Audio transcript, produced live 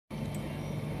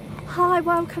Hi,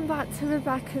 welcome back to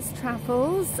Rebecca's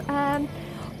Travels. I'm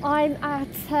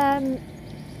at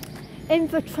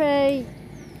Inveraray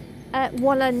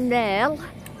Argyll,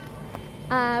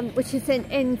 which is in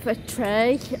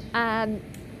Inveraray,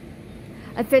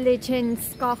 a village in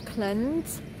Scotland.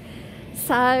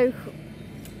 So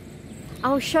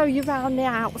I'll show you around the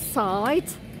outside.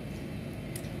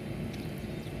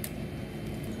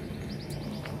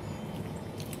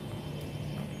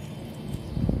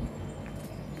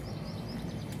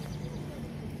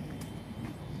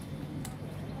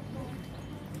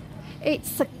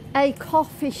 It's a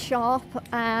coffee shop,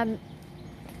 and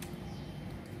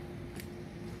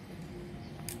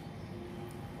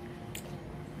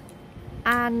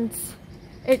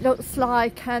it looks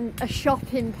like a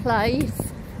shopping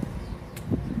place.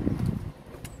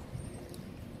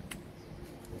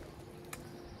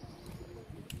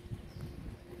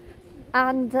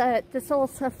 And there's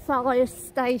also a fire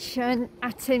station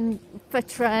at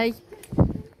Inveraray.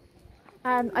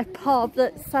 A pub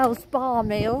that sells bar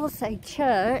meals, a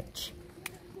church.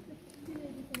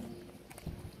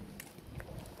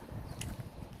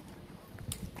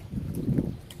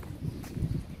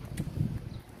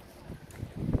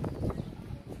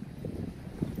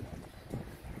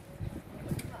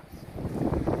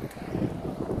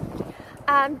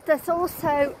 And there's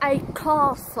also a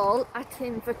castle at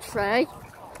Inveraray.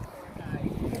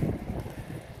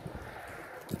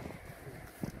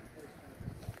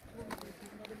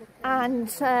 And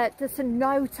there's a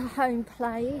motorhome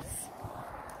place.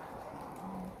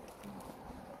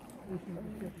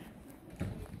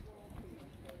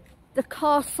 The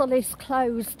castle is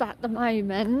closed at the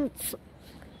moment,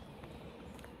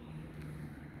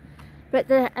 but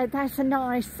there's a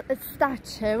nice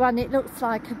statue, and it looks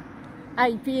like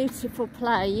a beautiful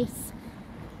place.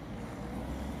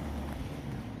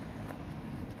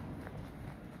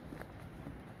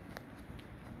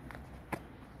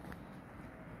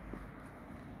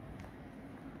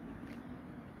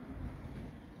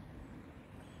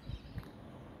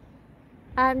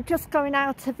 Just going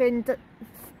out of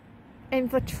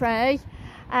Inveraray,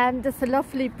 there's a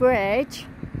lovely bridge.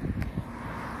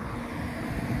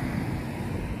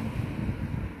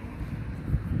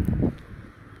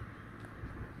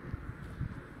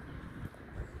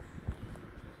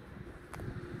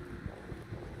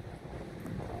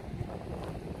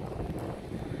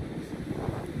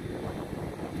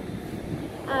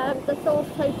 There's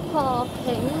also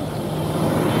parking.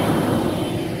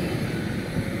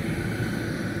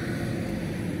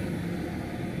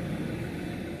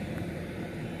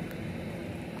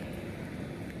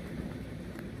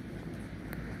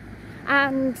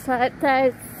 And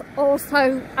there's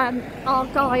also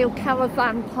Argyll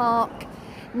caravan park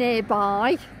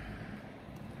nearby.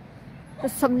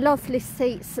 There's some lovely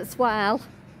seats as well.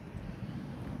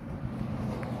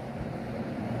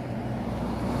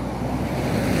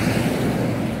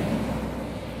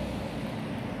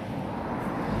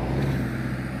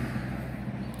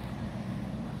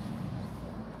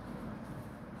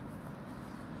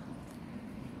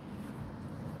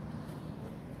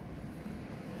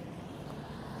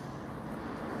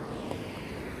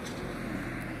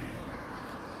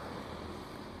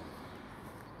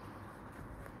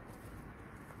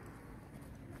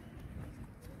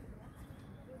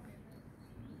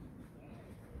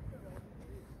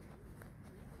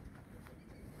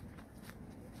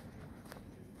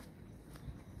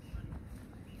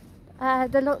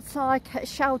 There looks like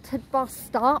sheltered bus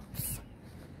stops.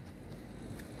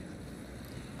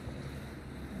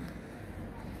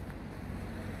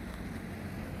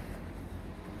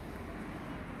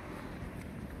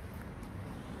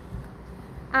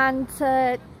 And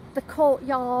the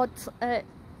courtyard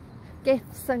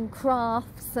gifts and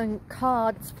crafts and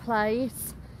cards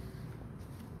place.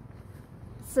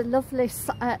 It's a lovely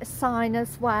sign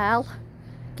as well.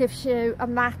 Gives you a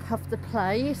map of the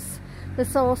place.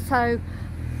 There's also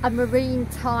a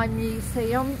maritime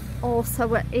museum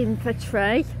also at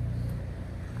Inveraray.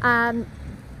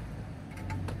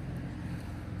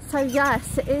 So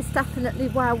yes, it is definitely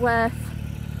well worth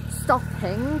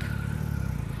stopping.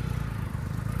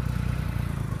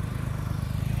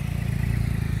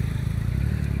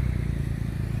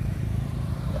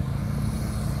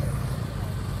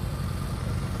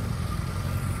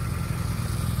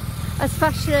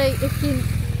 Especially if you're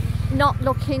not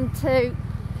looking to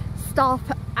stop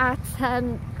at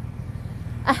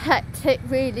a hectic,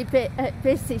 really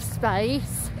busy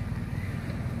space.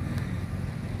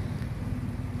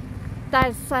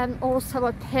 There's also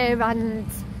a pier and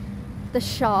the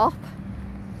shop.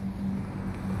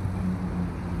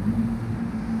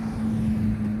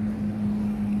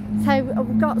 So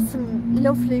we've got some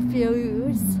lovely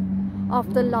views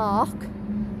of the loch,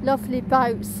 lovely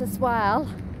boats as well.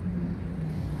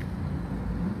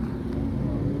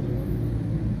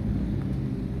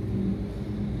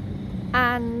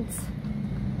 And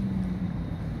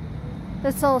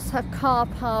there's also car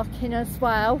parking as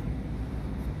well.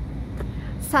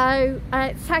 So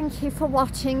thank you for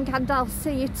watching, and I'll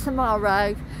see you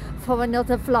tomorrow for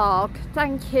another vlog.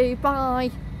 Thank you,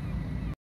 bye.